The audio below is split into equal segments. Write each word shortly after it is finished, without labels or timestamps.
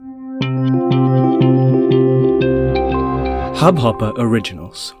Hubhopper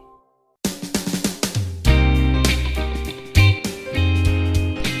Originals.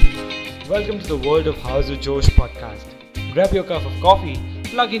 Welcome to the World of House of Josh podcast. Grab your cup of coffee,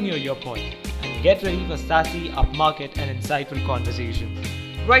 plug in your earpod, and get ready for sassy, upmarket, and insightful conversations.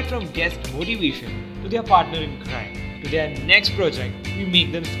 Right from guest motivation to their partner in crime to their next project, we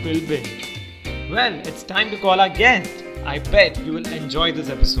make them spill beans. Well, it's time to call our guest. I bet you will enjoy this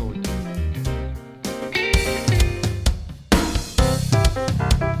episode.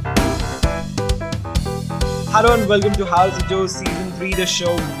 Hello and welcome to House of Joe Season 3. The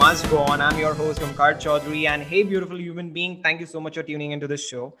show must go on. I'm your host, Omkar Chaudhary. And hey, beautiful human being, thank you so much for tuning into the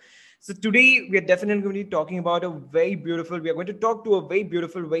show. So today we are definitely going to be talking about we are going to talk to a very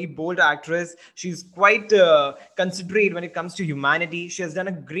beautiful, very bold actress. She's quite considerate when it comes to humanity. She has done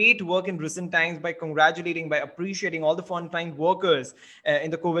a great work in recent times by appreciating all the frontline workers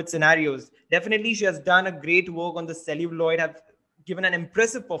in the COVID scenarios. Definitely she has done a great work on the celluloid, have given an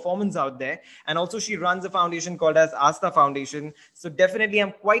impressive performance out there, and also she runs a foundation called as Astha Foundation. So definitely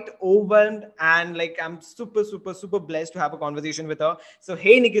I'm quite overwhelmed, and like I'm super blessed to have a conversation with her. So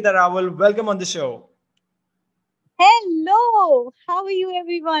hey, Nikita Rawal, welcome on the show. Hello, how are you,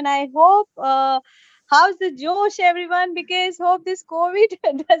 everyone? I hope how's the Josh, everyone? Because hope this COVID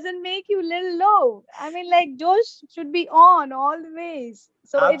doesn't make you little low. I mean, like Josh should be on all the ways.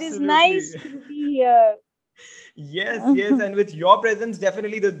 So it is Absolutely. nice to be here. Yes, and with your presence,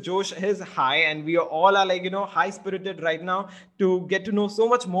 definitely the Josh is high, and we are all are like high spirited right now to get to know so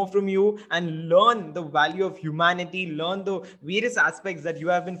much more from you and learn the value of humanity, learn the various aspects that you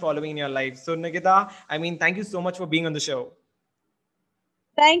have been following in your life. So Nikita, I mean, thank you so much for being on the show.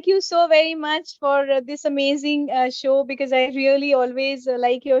 Thank you so very much for this amazing show because I really always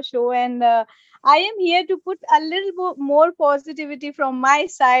like your show, and I am here to put a little more positivity from my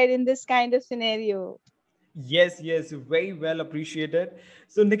side in this kind of scenario. Yes, very well appreciated.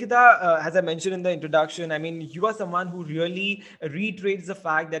 So, Nikita, as I mentioned in the introduction, I mean, you are someone who really reiterates the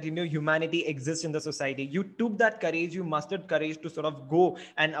fact that humanity exists in the society. You took that courage, you mustered courage to sort of go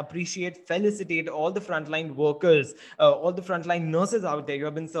and appreciate, felicitate all the frontline workers, all the frontline nurses out there. You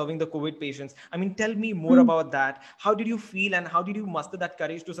have been serving the COVID patients. I mean, tell me more about that. How did you feel, and how did you muster that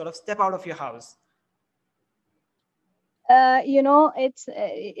courage to sort of step out of your house? I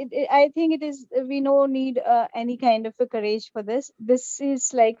think it is, we no need any kind of a courage for this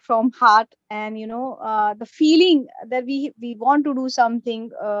is like from heart, and the feeling that we want to do something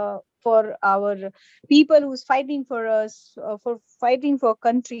for our people who's fighting for us, for fighting for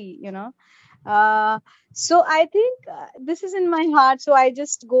country, uh, so I think this is in my heart, so I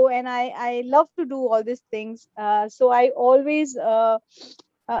just go, and I love to do all these things. So I always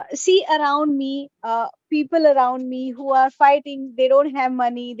see around me, people around me who are fighting. They don't have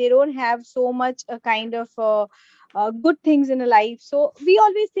money, they don't have so much kind of good things in a life, so we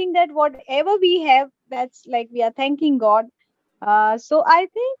always think that whatever we have, that's like we are thanking God. So I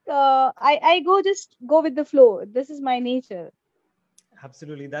think I go, just go with the flow. This is my nature.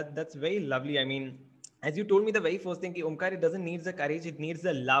 Absolutely. That's very lovely. I mean, as you told me the very first thing, ki Omkar, it doesn't need the courage, it needs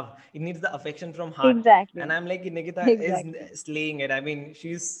the love, it needs the affection from heart. And Exactly. I'm like, Nikita is Exactly. slaying it. I mean,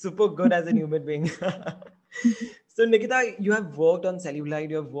 she's super good as a human being. So Nikita, you have worked on Cellulite,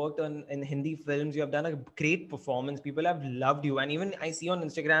 you have worked on in Hindi films, you have done a great performance. People have loved you. And even I see on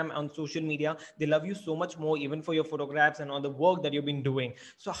Instagram, on social media, they love you so much more, even for your photographs and all the work that you've been doing.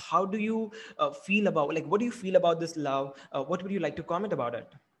 So how do you feel about, like, what do you feel about this love? What would you like to comment about it?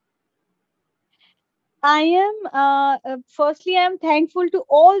 I am firstly, I'm thankful to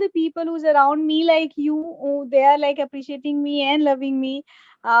all the people who's around me, like you, who they are like appreciating me and loving me.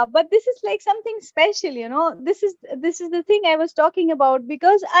 But this is like something special, this is the thing I was talking about,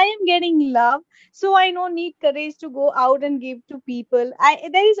 because I am getting love, so I no need courage to go out and give to people. I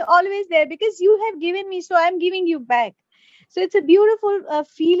There is always there, because you have given me, so I'm giving you back. So it's a beautiful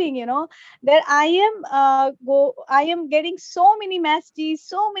feeling, that I am getting so many messages,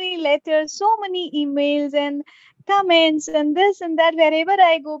 so many letters, so many emails and comments and this and that. Wherever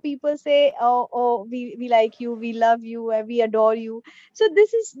I go, people say, oh, we like you, we love you, we adore you. So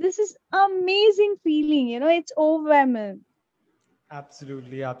this is amazing feeling, it's overwhelming.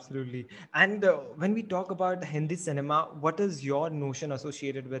 Absolutely. And when we talk about Hindi cinema, what is your notion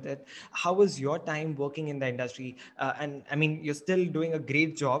associated with it? How was your time working in the industry? And I mean, you're still doing a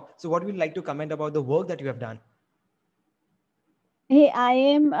great job. So, what would you like to comment about the work that you have done? Hey, I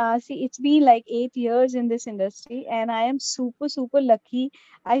am, see, it's been like 8 years in this industry, and I am super lucky.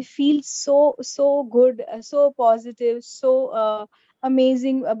 I feel so good, so positive, so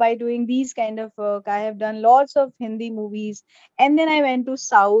amazing by doing these kind of work. I have done lots of Hindi movies, and then I went to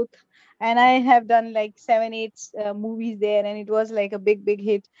South. and I have done like 7 8 movies there, and it was like a big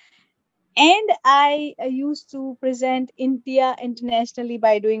hit. And I used to present India internationally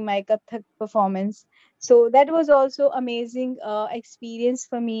by doing my Kathak performance. So that was also amazing experience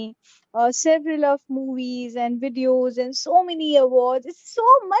for me. Several of movies and videos and so many awards. It's so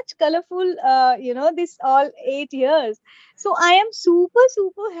much colorful, this all 8 years. So I am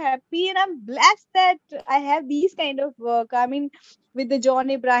super happy, and I'm blessed that I have these kind of work. I mean, with the John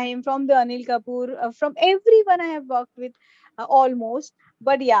Ibrahim, from the Anil Kapoor, from everyone I have worked with, almost.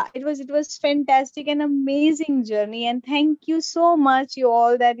 But yeah, it was fantastic and amazing journey, and thank you so much, you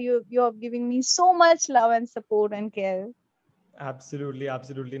all, that you are giving me so much love and support and care. Absolutely,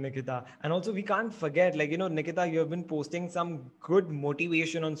 absolutely, Nikita. And also, we can't forget, like, Nikita, you have been posting some good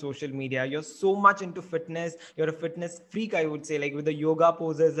motivation on social media. You're so much into fitness. You're a fitness freak, I would say, like with the yoga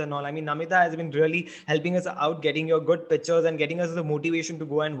poses and all. I mean, Namita has been really helping us out, getting your good pictures and getting us the motivation to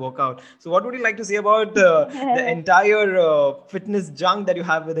go and work out. So, what would you like to say about the entire fitness junk that you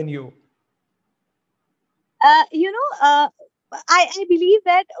have within you? uh, you know uh, I believe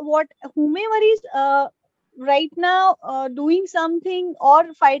that what whomever is right now doing something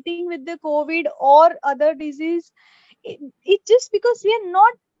or fighting with the COVID or other disease, it just because we are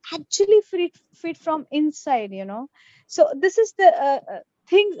not actually fit from inside, so this is the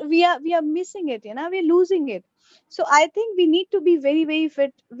thing, we are missing it, we're losing it. So I think we need to be very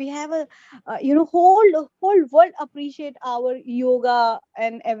fit. We have a whole world appreciate our yoga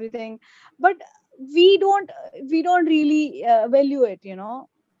and everything, but we don't really value it,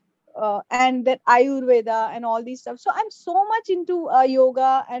 and that ayurveda and all these stuff. So I'm so much into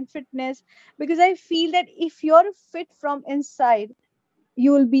yoga and fitness, because I feel that if you're fit from inside,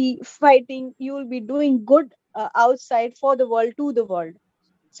 you will be fighting, you will be doing good outside for the world, to the world.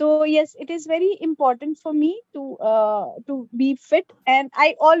 So yes, it is very important for me to be fit. And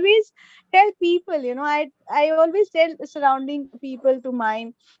I always tell people, I always tell surrounding people to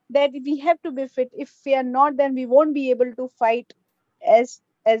mine, that we have to be fit. If we are not, then we won't be able to fight as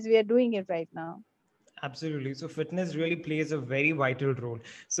we are doing it right now. Absolutely. So fitness really plays a very vital role.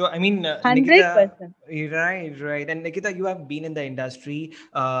 So I mean, Nikita, 100%. right, right. And Nikita, you have been in the industry.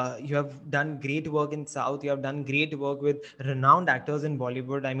 You have done great work in South. You have done great work with renowned actors in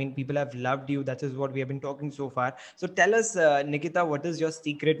Bollywood. I mean, people have loved you. That is what we have been talking so far. So tell us, Nikita, what is your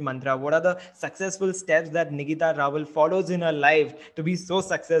secret mantra? What are the successful steps that Nikita Rawal follows in her life to be so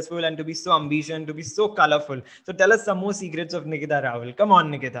successful and to be so ambitious, to be so colorful? So tell us some more secrets of Nikita Rawal. Come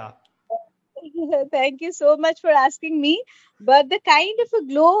on, Nikita. Thank you so much for asking me. But the kind of a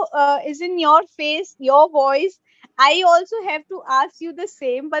glow is in your face, your voice. I also have to ask you the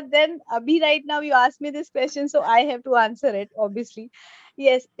same. But then, Abhi, right now you asked me this question, so I have to answer it, obviously.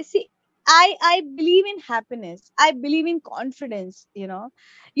 Yes. See, I believe in happiness. I believe in confidence.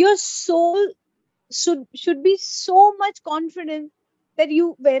 Your soul should be so much confident that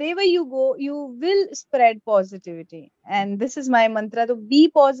you, wherever you go, you will spread positivity. And this is my mantra, to be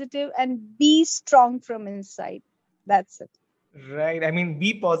positive and be strong from inside. That's it. Right. I mean,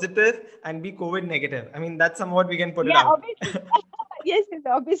 be positive and be COVID negative. I mean, that's somewhat we can put it Yeah, out. obviously. Yes, it's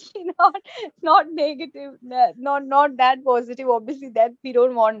obviously not negative, not that positive. Obviously, that we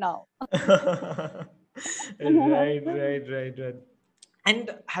don't want now. Right, right, right, right.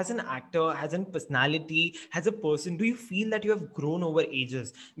 And as an actor, as a personality, as a person, do you feel that you have grown over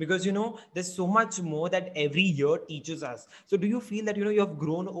ages? Because there's so much more that every year teaches us. So do you feel that you have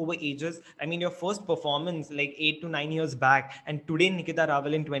grown over ages? I mean, your first performance like 8 to 9 years back, and today Nikita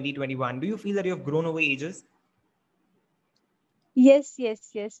Raval in 2021. Do you feel that you have grown over ages? Yes,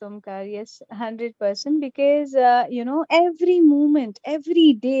 Omkar. Yes, 100%. Because every moment,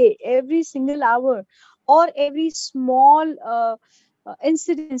 every day, every single hour, or every small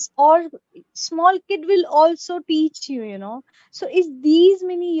incidents, or small kid will also teach you. So, is these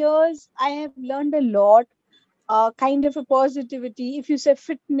many years I have learned a lot. Kind of a positivity. If you say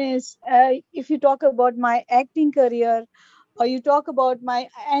fitness, if you talk about my acting career, or you talk about my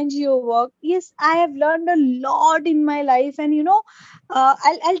NGO work, yes, I have learned a lot in my life. And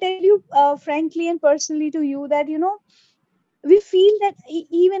I'll tell you frankly and personally to you that we feel that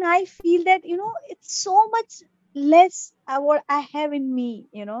even I feel that it's so much less what I have in me.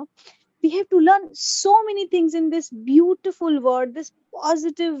 We have to learn so many things in this beautiful world, this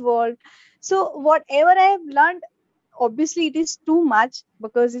positive world. So whatever I have learned, obviously it is too much,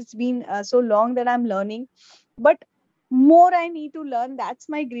 because it's been so long that I'm learning. But more I need to learn. That's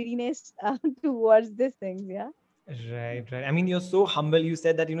my greediness towards these things. Yeah. Right, right. I mean, you're so humble. You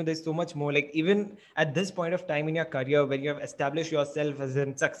said that, there's so much more. Like, even at this point of time in your career, when you have established yourself as a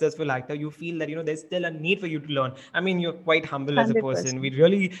successful actor, you feel that, there's still a need for you to learn. I mean, you're quite humble as a person. We 100%.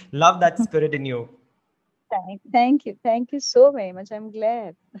 really love that spirit in you. Thank you so very much. I'm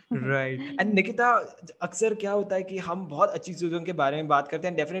glad. Right and Nikita, अक्सर क्या होता है कि हम बहुत अच्छी चीज़ों के बारे में बात करते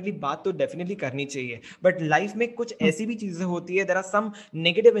हैं, डेफिनेटली बात तो डेफिनेटली करनी चाहिए, बट लाइफ में कुछ ऐसी भी चीज़ें होती है, there are some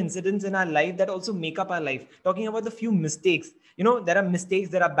negative incidents in our life that also make up our life, talking about the few mistakes, there our mistakes,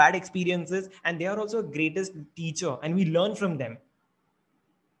 there are bad experiences, and they are also greatest teacher and we learn from them.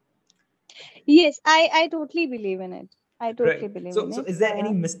 Yes, I totally believe in it. I totally Right. believe So, in so it. is there any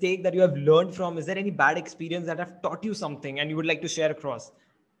mistake that you have learned from? Is there any bad experience that have taught you something and you would like to share across?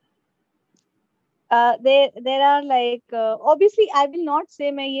 There are like obviously I will not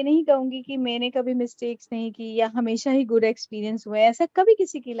say, मैं ये नहीं कहूंगी कि मैंने कभी mistakes नहीं की या हमेशा ही good experience हुए, ऐसा कभी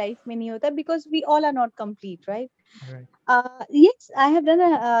किसी की life में नहीं होता, because we all are not complete, right? Right. Yes, I have done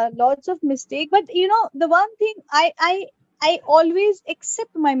lots of mistake, but the one thing, I always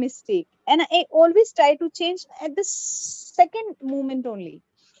accept my mistake, and I always try to change at the second moment only.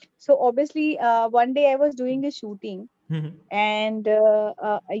 So obviously, one day I was doing a shooting, Mhm. and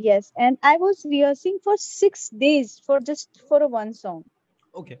yes, and I was rehearsing for 6 days for just for a one song.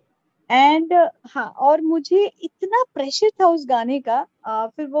 Okay. And हाँ, और मुझे इतना pressure था उस गाने का,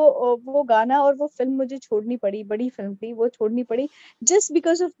 फिर वो गाना और वो फिल्म मुझे छोड़नी पड़ी, बड़ी फिल्म थी, वो छोड़नी पड़ी just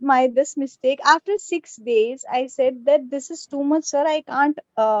because of my this mistake. After 6 days I said that this is too much sir, I can't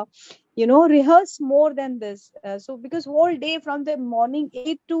rehearse more than this. So because whole day from the morning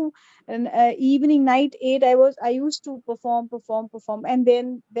 8 to evening night 8, I used to perform, and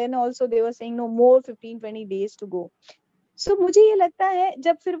then also they were saying no more, 15-20 days to go. सो मुझे ये लगता है,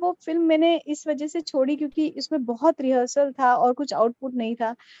 जब फिर वो film मैंने इस वजह से छोड़ी क्योंकि इसमें बहुत रिहर्सल था और कुछ आउटपुट नहीं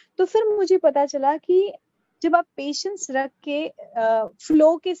था, तो फिर मुझे पता चला कि जब आप पेशेंस रख के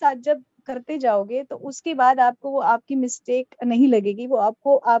फ्लो के साथ जब करते जाओगे, तो उसके बाद आपको वो आपकी मिस्टेक नहीं लगेगी, वो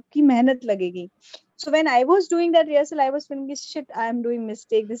आपको आपकी मेहनत लगेगी. So when I was doing that rehearsal, I was feeling shit, I am doing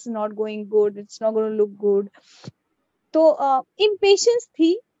mistake, this is not going good, it's not going to look good. तो इम्पेशंस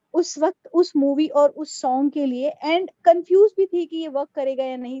थी उस वक्त उस मूवी और उस सॉन्ग के लिए, एंड कंफ्यूज भी थी कि ये वर्क करेगा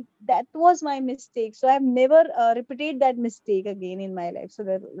या नहीं. That was my mistake, so I have never repeated that mistake again in my life. So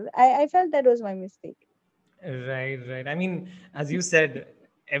that I felt that was my mistake. Right, right. I mean, as you said,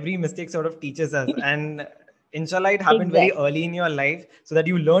 every mistake sort of teaches us, and inshallah, it happened very Exactly. early in your life, so that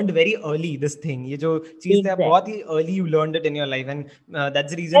you learned very early this thing. ये जो चीज़ है, बहुत Exactly. He early you learned it in your life, and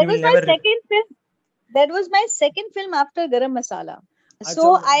that's the reason That you will was my never. second film. That was my second film after Garam Masala. So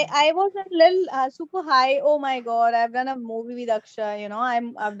अच्छा. I was a little super high. Oh my God, I've done a movie with Akshay.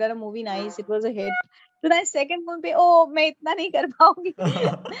 I've done a movie nice. It was a hit. तो मैं second film पे मैं इतना नहीं कर पाऊंगी.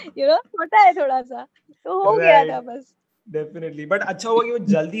 छोटा है थोड़ा सा, तो हो गया Right. था बस. Definitely. But अच्छा हुआ कि वो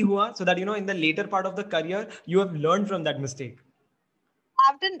जल्दी हुआ, so that in the later part of the career you have learned from that mistake.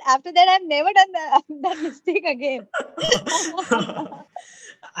 After that, I've never done that mistake again.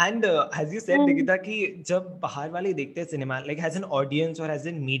 And as you said Nikita कि जब बाहर वाले देखते हैं cinema, like as an audience और as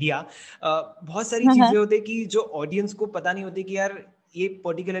an media, बहुत सारी चीजें होती है कि जो ऑडियंस को पता नहीं होती कि यार ये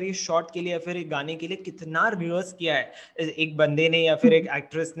पर्टिकुलर ये शॉट के लिए या फिर एक गाने के लिए कितना रिहर्स किया है एक बंदे ने या फिर एक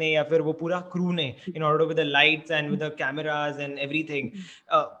एक्ट्रेस ने या फिर वो पूरा क्रू ने, in order with the lights and with the cameras and everything.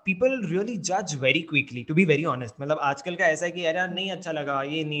 People really जज very quickly, to be very honest. मतलब आजकल का ऐसा है कि यार नहीं अच्छा लगा,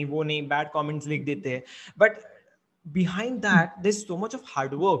 ये नहीं वो नहीं, बैड कमेंट्स लिख देते हैं. But behind that there's so much of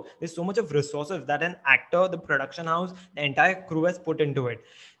hard work, there's so much of resources that an actor, the production house, the entire crew has put into it.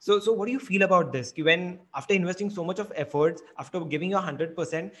 So what do you feel about this, when after investing so much of efforts, after giving you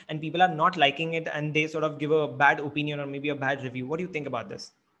 100% and people are not liking it and they sort of give a bad opinion or maybe a bad review, what do you think about this?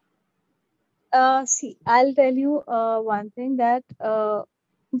 See, I'll tell you one thing, that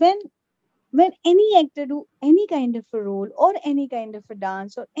when any actor do any kind of a role or any kind of a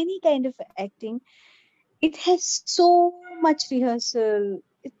dance or any kind of acting, it has so much rehearsal.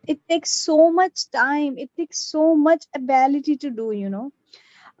 It takes so much time, it takes so much ability to do.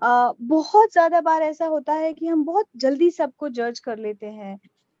 बहुत ज्यादा बार ऐसा होता है कि हम बहुत जल्दी सबको जज कर लेते हैं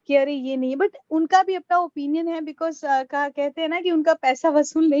कि अरे ये नहीं, बट उनका भी अपना ओपिनियन है, बिकॉज कहते हैं ना कि उनका पैसा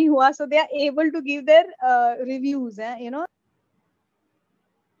वसूल नहीं हुआ, सो they are able to give there reviews हैं.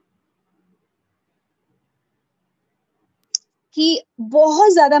 कि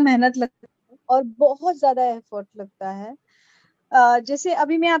बहुत ज्यादा मेहनत लगती है और बहुत ज्यादा एफर्ट लगता है. जैसे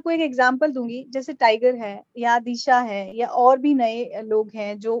अभी मैं आपको एक एग्जांपल दूंगी, जैसे टाइगर है या दिशा है या और भी नए लोग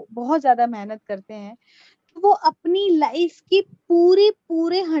हैं जो बहुत ज्यादा मेहनत करते हैं. तो वो अपनी लाइफ की पूरे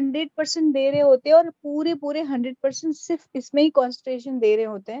पूरे 100% दे रहे होते हैं, और पूरे पूरे 100% सिर्फ इसमें ही कॉन्सेंट्रेशन दे रहे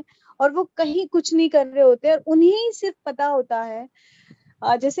होते हैं, और वो कहीं कुछ नहीं कर रहे होते, और उन्हें ही सिर्फ पता होता है।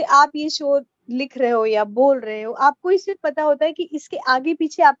 जैसे आप ये शो लिख रहे हो या बोल रहे हो, आपको ही सिर्फ पता होता है कि इसके आगे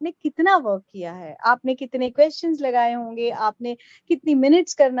पीछे आपने कितना वर्क किया है, आपने कितने क्वेश्चंस लगाए होंगे, आपने कितनी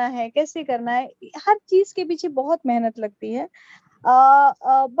मिनट्स करना है, कैसे करना है। हर चीज के पीछे बहुत मेहनत लगती है।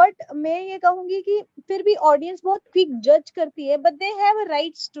 बट मैं ये कहूंगी कि फिर भी ऑडियंस बहुत क्विक जज करती है, but they have a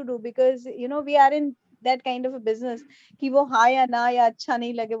rights to do, because we are in that kind of a business, कि वो हाँ या ना या अच्छा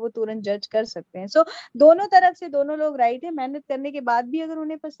नहीं लगे वो तुरंत जज कर सकते हैं। सो दोनों तरफ से दोनों लोग राइट है, मेहनत करने के बाद भी अगर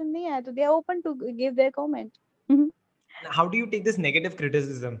उन्हें पसंद नहीं आया तो they are open to give their comment. How do you take this negative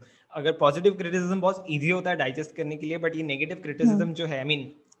criticism? अगर पॉजिटिव क्रिटिसिज्म बहुत ईजी होता है डाइजेस्ट करने के लिए, बट ये नेगेटिव क्रिटिसिज्म जो है, I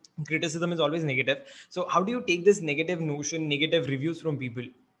mean criticism is always negative. So how do you take this negative notion, negative reviews from people?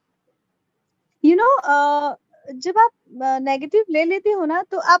 You know जब आप नेगेटिव ले लेते हो ना,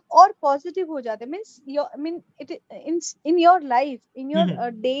 तो आप और पॉजिटिव हो जाते हैं। Means your mean it in your life, in your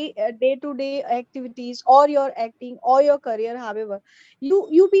Mhm. Day to day activities, और योर एक्टिंग, और your career, however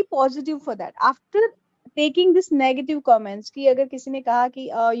you B positive for that after taking this negative comments. कि अगर किसी ने कहा कि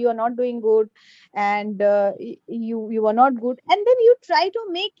you are not doing good, and you are not good, and then you try to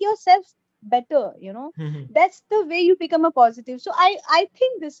make yourself better, Mhm. that's the way you become a positive. So I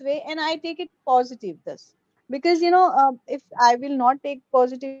think this way, and I take it positive this, because if I will not take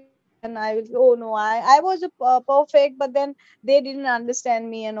positive, then I will, oh no, I was perfect, but then they didn't understand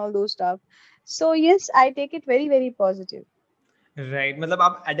me and all those stuff. So yes, I take it very very positive. Right. मतलब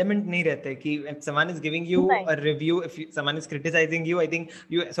आप adamant नहीं रहते कि if someone is giving you Right. a review, if someone is criticizing you, I think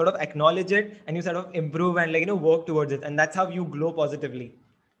you sort of acknowledge it and you sort of improve and work towards it, and that's how you glow positively.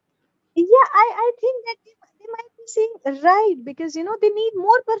 Yeah, I think that they might be saying right, because they need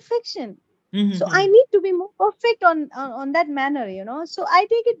more perfection. So I Mhm. need to be more perfect on that manner, so I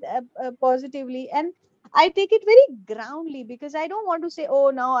take it positively, and I take it very groundly, because I don't want to say, oh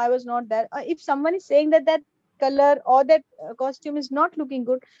no, I was not that. If someone is saying that that color or that costume is not looking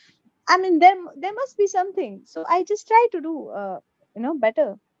good, I mean, there must be something, so I just try to do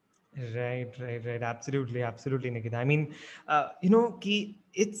better. Right, right, right. Absolutely, absolutely, Nikita. I mean, कि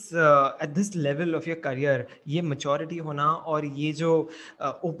it's at this level of your career, ये maturity होना और ये जो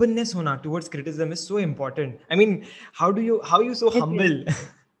openness होना towards criticism is so important. I mean, how are you so It is. humble?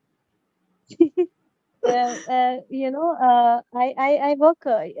 Well, I work,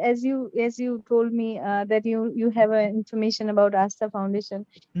 as you told me, that you have information about Astha Foundation.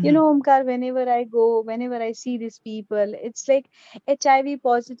 Mhm. Omkar, whenever I see these people, it's like HIV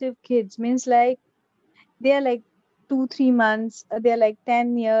positive kids, means like they are like 2 3 months, they are like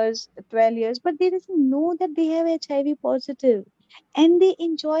 10 years, 12 years, but they doesn't know that they have HIV positive, and they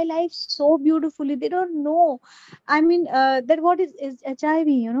enjoy life so beautifully. They don't know, I mean, that what is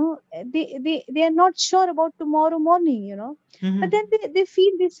HIV, they are not sure about tomorrow morning, but then Mhm. they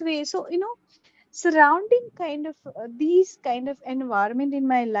feel this way. So surrounding kind of these kind of environment in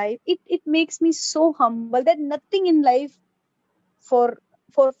my life, it makes me so humble that nothing in life for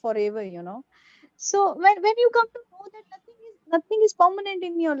forever, so when you come to know that nothing is permanent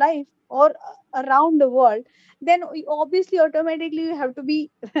in your life, or around the world, then obviously automatically you have to be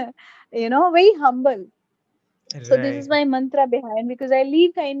very humble. So this is Right. my mantra behind, because I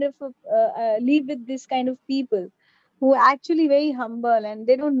live kind of live with this kind of people who are actually very humble, and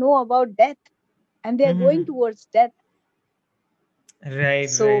they don't know about death, and they are going Mhm. towards death. Right, right,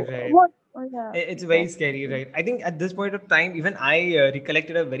 So right. what? Oh, yeah, It's very scary, exactly. right? I think at this point of time, even I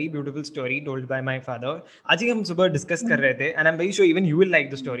recollected a very beautiful story told by my father. आज ही हम सुबह discuss कर रहे Mhm. थे, and I'm very sure even you will like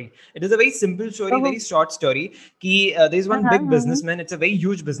the story. It is a very simple story, Oh, very short story. कि there is one uh-huh, big uh-huh. businessman. It's a very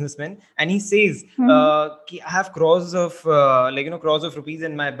huge businessman, and he says Mhm. कि I have crores of crores of rupees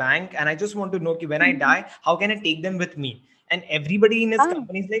in my bank, and I just want to know कि when I die, Mhm. how can I take them with me? And everybody in his Ah,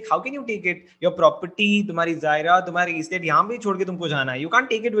 company is like, how can you take it? Your property, तुम्हारी जायरा, तुम्हारी estate यहाँ पे छोड़ के तुमको जाना है. You can't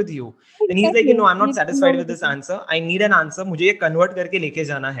take it with you. Then he's like, exactly. I'm not You don't know satisfied what with to this do. answer. I need an answer. मुझे ये convert करके लेके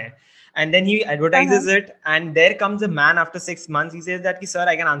जाना है. And then he Uh-huh. advertises it, and there comes a man after 6 months. He says that कि sir,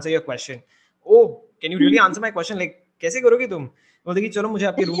 I can answer your question. Oh, can you really answer my question? Like कैसे करोगे तुम? बोलते कि चलो मुझे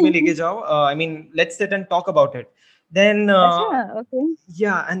आपके रूम में लेके जाओ. I mean, let's sit and talk about it. Then अच्छा, okay.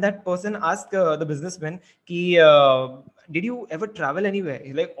 yeah, and that person asked the businessman कि did you ever travel anywhere?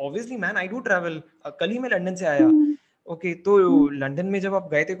 He's like, obviously man, I do travel. कल ही मैं लंदन से आया. Hmm. Okay, तो Hmm. London में जब आप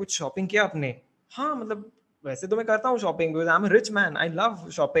गए थे कुछ शॉपिंग किया आपने? हाँ, मतलब वैसे तो मैं करता हूँ shopping, because I am rich man, I love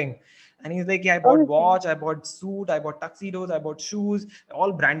shopping. And he is like, I bought Okay. Watch, I bought suit, I bought टक्सीडोज, I bought shoes,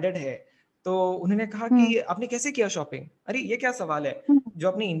 all branded है. तो उन्होंने कहा कि आपने कैसे किया शॉपिंग? अरे ये क्या सवाल है? हम्म, जो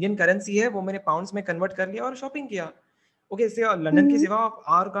अपनी इंडियन करेंसी है वो मैंने पाउंड्स में कन्वर्ट कर लिया और शॉपिंग किया। ओके, इससे लंदन के हम्म, सिवा आप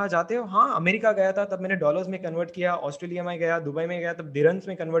और कहाँ जाते हो? हाँ, अमेरिका गया था तब मैंने डॉलर्स में कन्वर्ट किया, ऑस्ट्रेलिया में गया, दुबई में गया तब दिरहम्स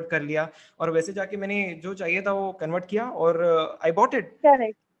में कन्वर्ट कर लिया और वैसे जाके मैंने जो चाहिए था वो कन्वर्ट किया और I bought it.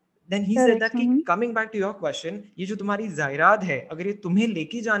 Correct, then he said correct, that कि coming back to your question, ये जो तुम्हारी जायरात है अगर ये तुम्हें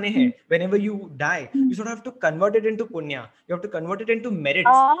लेके जाने हैं, हम्म, when ever you die hmm. You should have to convert it into पुण्य, you have to convert it into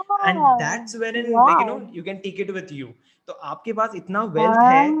merits, Ah, and that's when in like wow. You can take it with you. तो आपके पास इतना wealth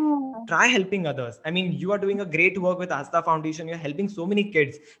है, Ah, try helping others. I mean, you are doing a great work with Astha Foundation, you're helping so many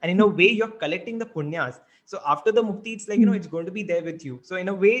kids, and in a way you're collecting the punyas. So after the mukti, it's like, it's going to be there with you. So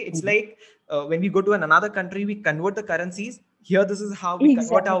in a way it's like, when we go to another country, we convert the currencies. Here this is how we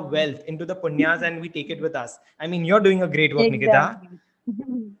convert our exactly. wealth into the punyas and we take it with us. I mean, you're doing a great work, Nikita.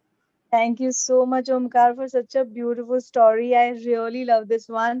 Exactly. Thank you so much, Omkar, for such a beautiful story. I really love this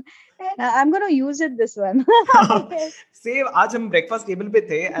one. And I'm going to use it this one. Okay. Save, आज हम breakfast table पे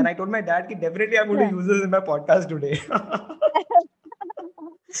थे and I told my dad कि definitely I'm going to Yeah. use this in my podcast today.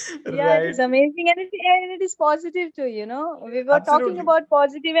 Yeah, it Right. is amazing and it is positive too, you know. We were talking Absolutely. about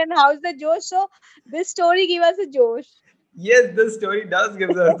positive and how's the Josh. So this story give us a Josh. Yes, the story does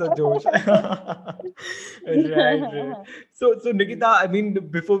give us the Josh. Right, right. So Nikita, I mean,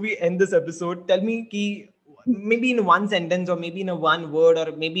 before we end this episode, tell me ki, maybe in one sentence or maybe in a one word or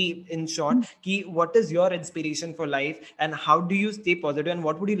maybe in short, ki, what is your inspiration for life and how do you stay positive and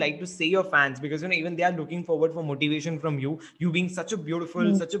what would you like to say your fans? Because even they are looking forward for motivation from you. You being such a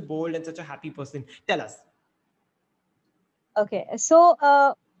beautiful, such a bold and such a happy person. Tell us. Okay, so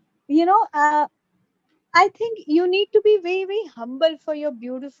you know, I think you need to be very, very humble for your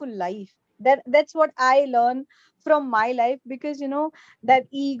beautiful life. That's what I learned from my life, because that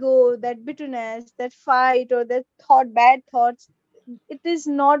ego, that bitterness, that fight, or that bad thoughts, it is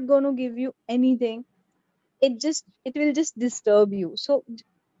not going to give you anything. It will just disturb you. So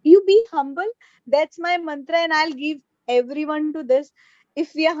you be humble. That's my mantra, and I'll give everyone to this.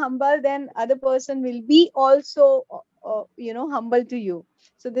 If we are humble, then other person will be also humble to you.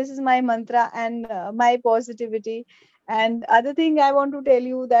 So this is my mantra and my positivity. And other thing I want to tell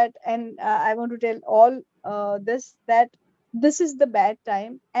you that, and I want to tell all this, that this is the bad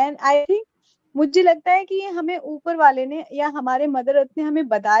time, and I think मुझे लगता है कि ये हमें ऊपर वाले ने या हमारे मदर अर्थ ने हमें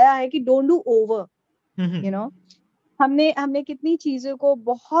बताया है कि don't do over, you know. हमने हमने कितनी चीजों को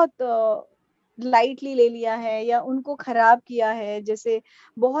बहुत लाइटली ले लिया है या उनको खराब किया है। जैसे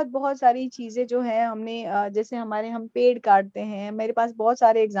बहुत बहुत सारी चीजें जो है हमने जैसे हम पेड़ काटते हैं। मेरे पास बहुत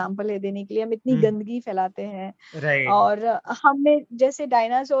सारे एग्जाम्पल है देने के लिए। हम इतनी गंदगी फैलाते हैं Right. और हमने जैसे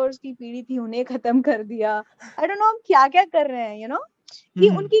डायनासोर्स की पीढ़ी थी उन्हें खत्म कर दिया। आई डोंट नो हम क्या क्या कर रहे हैं, कि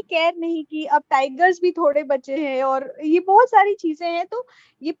उनकी केयर नहीं की। अब टाइगर्स भी थोड़े बचे हैं और ये बहुत सारी चीजें हैं। तो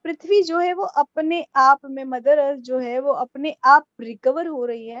ये पृथ्वी जो है वो अपने आप में, मदर अर्थ जो है वो अपने आप रिकवर हो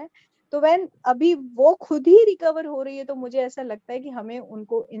रही है। तो व्हेन अभी वो खुद ही रिकवर हो रही है, तो मुझे ऐसा लगता है कि हमें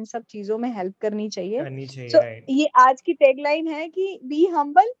उनको इन सब चीजों में हेल्प करनी चाहिए। करनी चाहिए, सो right. ये आज की टैगलाइन है कि be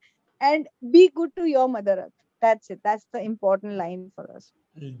humble and be good to your mother earth. That's it, that's the important line for us.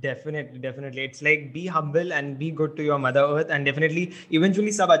 Definitely, definitely. It's like be humble and be good to your mother earth and definitely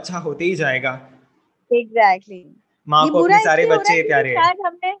eventually सब अच्छा होते ही जाएगा. Exactly. माँ ये को अपने बुरा सारे इसलिए हो रहा है बच्चे क्योंकि प्यारे हैं. शायद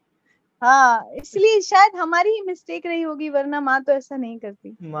हमने, हाँ, इसलिए शायद हमारी ही मिस्टेक रही होगी, वरना माँ तो ऐसा नहीं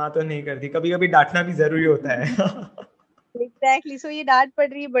करती। माँ तो नहीं करती, कभी कभी डांटना भी जरूरी होता है. एग्जैक्टली, सो ये डांट पड़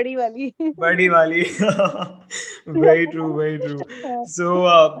रही है बड़ी वाली। बड़ी वाली. Very true, very true. So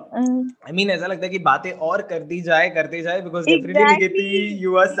I mean ऐसा लगता है कि बातें और करती जाए because definitely Niketi, exactly,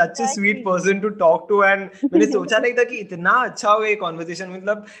 you are such a sweet exactly. Person to talk to and मैंने सोचा नहीं था कि इतना अच्छा होगा ये कॉन्वर्सेशन.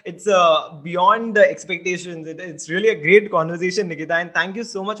 मतलब it's beyond the expectations. It's really a great conversation, Nikita, and thank you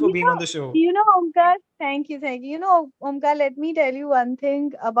so much for You being know, on the show. Omkar, thank you. Omkar, let me tell you one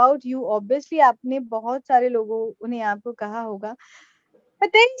thing about you. Obviously, आपने बहुत सारे लोगों ने आपको कहा होगा,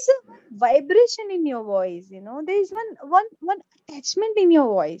 but there is a vibration in your voice. There is one attachment in your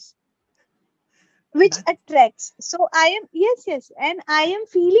voice which That attracts. So I am, yes, and I am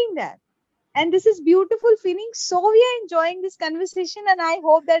feeling that. And this is beautiful feeling. So we are enjoying this conversation, and I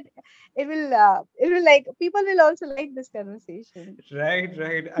hope that it will like people will also like this conversation. Right,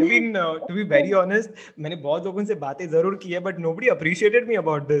 right. I mean to be very honest, मैंने बहुत लोगों से बातें जरूर की है but nobody appreciated me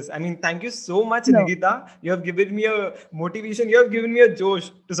about this. I mean thank you so much No. Nikita. You have given me a motivation, you have given me अ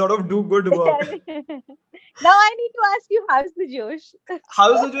जोश to sort of do good work. Now I need to ask you, how's the Josh?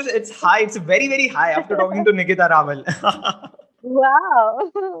 How is the जोश? It's high, it's very very high after talking to Nikita Rawal.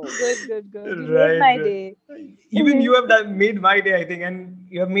 Wow. Good. You made Right, my right. day. Even you have made my day, I think, and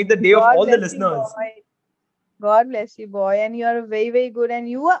you have made the day of God all the bless you, listeners. boy. God bless you, boy. And you are very, very good. And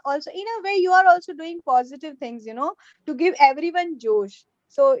you are also, in a way, you are also doing positive things, to give everyone Josh.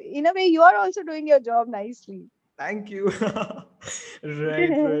 So, in a way, you are also doing your job nicely. Thank you. Right,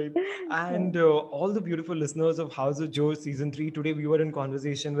 right. And all the beautiful listeners of House of Joe season 3, today we were in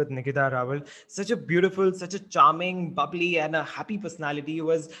conversation with Nikita Rawal. Such a beautiful, such a charming, bubbly, and a happy personality who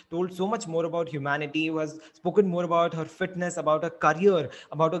has told so much more about humanity, who has spoken more about her fitness, about her career,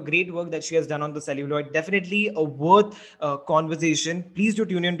 about her great work that she has done on the celluloid. Definitely a worth conversation. Please do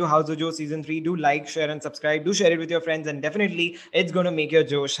tune in to House of Joe season 3. Do like, share, and subscribe. Do share it with your friends, and definitely it's going to make your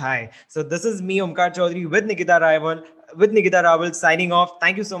Josh high. So, this is me, Omkar Chaudhary, with Nikita Rawal signing off.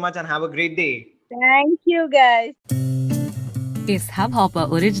 Thank you so much and have a great day. Thank you, guys. इस hub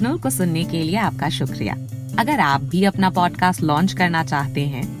hopper original को सुनने के लिए आपका शुक्रिया। अगर आप भी अपना पॉडकास्ट लॉन्च करना चाहते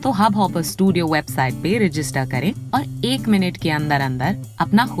हैं तो हब हॉपर स्टूडियो वेबसाइट पे रजिस्टर करें और 1 मिनट के अंदर अंदर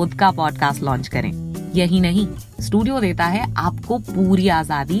अपना खुद का पॉडकास्ट लॉन्च करें। यही नहीं, स्टूडियो देता है आपको पूरी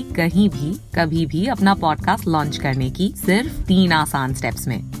आजादी कहीं भी कभी भी अपना पॉडकास्ट लॉन्च करने की, सिर्फ 3 आसान स्टेप्स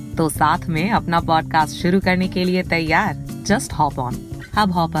में। तो साथ में अपना पॉडकास्ट शुरू करने के लिए तैयार? Just hop on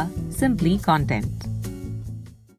hub hopper, simply content.